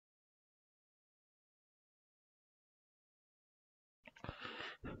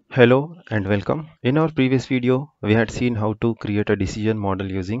Hello and welcome. In our previous video, we had seen how to create a decision model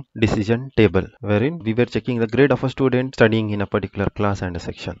using decision table, wherein we were checking the grade of a student studying in a particular class and a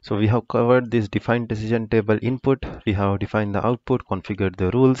section. So we have covered this defined decision table input, we have defined the output, configured the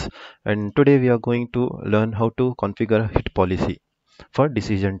rules, and today we are going to learn how to configure hit policy for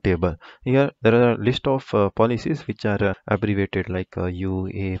decision table. Here there are a list of policies which are abbreviated like U,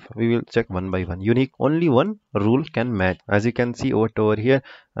 A. We will check one by one. Unique, only one rule can match. As you can see over here,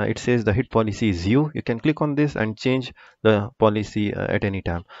 it says the hit policy is U. You can click on this and change the policy at any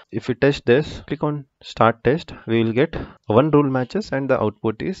time. If we test this, click on start test, we will get one rule matches and the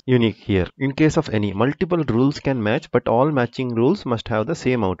output is unique here. In case of any, multiple rules can match, but all matching rules must have the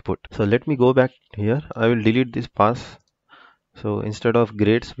same output. So let me go back here. I will delete this pass. So instead of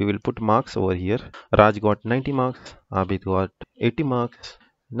grades, we will put marks over here. Raj got 90 marks, Abid got 80 marks.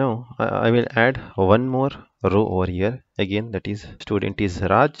 Now I will add one more row over here. Again, that is student is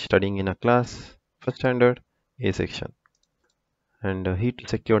Raj studying in a class, first standard, A section. And he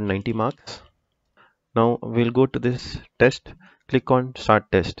secured 90 marks. Now we'll go to this test, click on start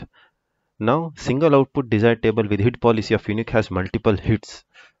test. Now single output desired table with hit policy of unique has multiple hits.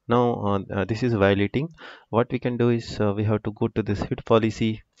 Now this is violating. What we can do is we have to go to this hit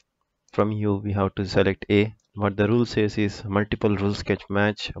policy. From here we have to select A. What the rule says is multiple rules can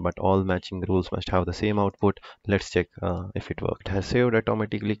match, but all matching rules must have the same output. Let's check if it worked. It has saved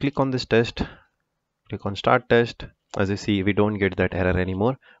automatically. Click on this test, click on start test. As you see, we don't get that error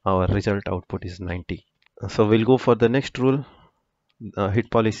anymore. Our result output is 90. So we'll go for the next rule. Hit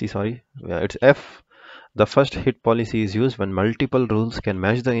policy, sorry, it's F. The first hit policy is used when multiple rules can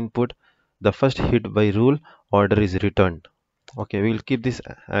match the input. The first hit by rule order is returned. Okay, we'll keep this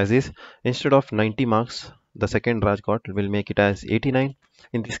as is. Instead of 90 marks, the second Raj got, will make it as 89.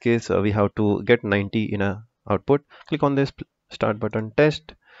 In this case, we have to get 90 in a output. Click on this start button,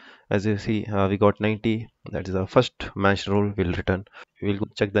 test. As you see, we got 90. That is the first match rule will return. We will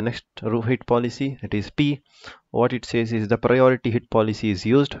check the next hit policy. It is P. What it says is the priority hit policy is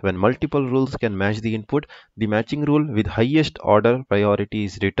used when multiple rules can match the input. The matching rule with highest order priority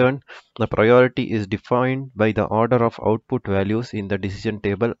is returned. The priority is defined by the order of output values in the decision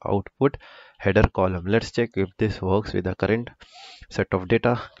table output header column. Let's check if this works with the current set of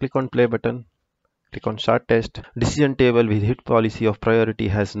data. Click on play button. Click on start test. Decision table with hit policy of priority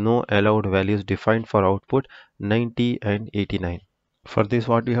has no allowed values defined for output 90 and 89. For this,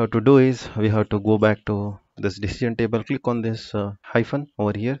 what we have to do is we have to go back to this decision table, click on this hyphen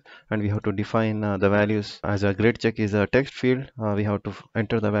over here, and we have to define the values. As a grade check is a text field, we have to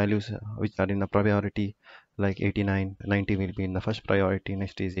enter the values which are in the priority, like 89. 90 will be in the first priority,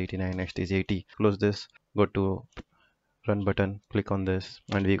 next is 89, next is 80. Close this, go to run button, click on this,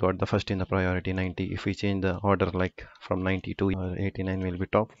 and we got the first in the priority 90. If we change the order, like from 90 to 89 will be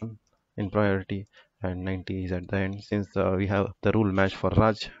top one in priority and 90 is at the end. Since we have the rule match for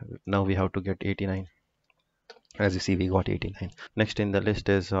Raj, now we have to get 89. As you see, we got 89. Next in the list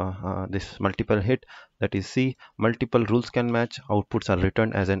is this multiple hit, that is C. Multiple rules can match, outputs are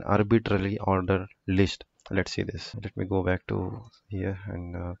returned as an arbitrarily ordered list. Let's see this. Let me go back to here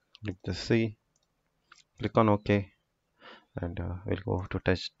and click the C, click on OK, and we'll go to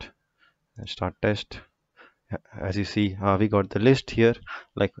test and start test. As you see, we got the list here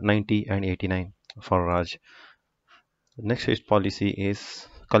like 90 and 89 for Raj. Next hit policy is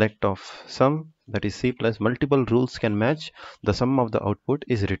collect of sum, that is C plus multiple rules can match, the sum of the output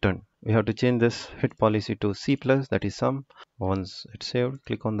is returned. We have to change this hit policy to C plus, that is sum. Once it's saved,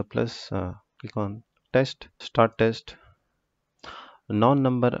 click on the plus, click on test, start test.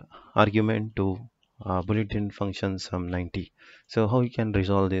 Non-number argument to bulletin function sum 90. So how we can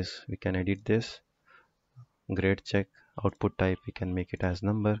resolve this? We can edit this, grade check, output type we can make it as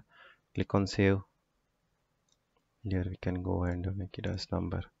number, click on save. Here we can go and make it as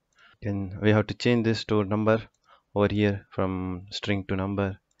number. Then we have to change this to number over here from string to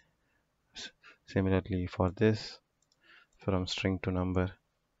number. Similarly for this, from string to number.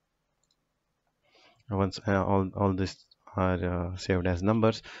 Once all this are saved as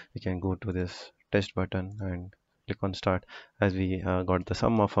numbers, we can go to this test button and click on start. As we got the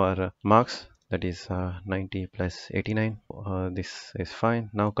sum of our marks, that is 90 plus 89. This is fine.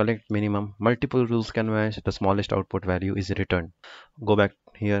 Now collect minimum. Multiple rules can match, the smallest output value is returned. Go back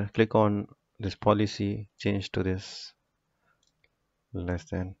here, click on this policy, change to this less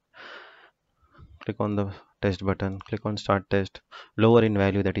than. Click on the test button, click on start test. Lower in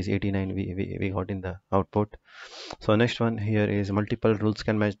value, that is 89, we got in the output. So next one here is multiple rules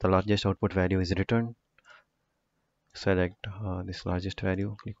can match, the largest output value is returned. Select this largest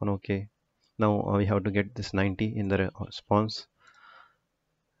value, click on OK. Now we have to get this 90 in the response.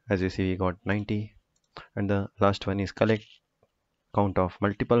 As you see, we got 90. And the last one is collect count of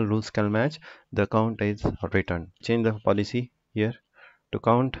multiple rules can match. The count is returned. Change the policy here to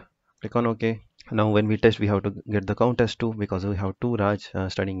count. Click on OK. Now when we test, we have to get the count as 2 because we have 2 Raj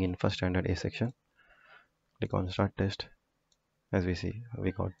studying in first standard A section. Click on start test. As we see,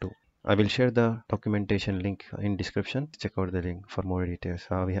 we got 2. I will share the documentation link in description. Check out the link for more details.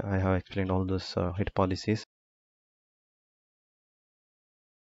 I have explained all those hit policies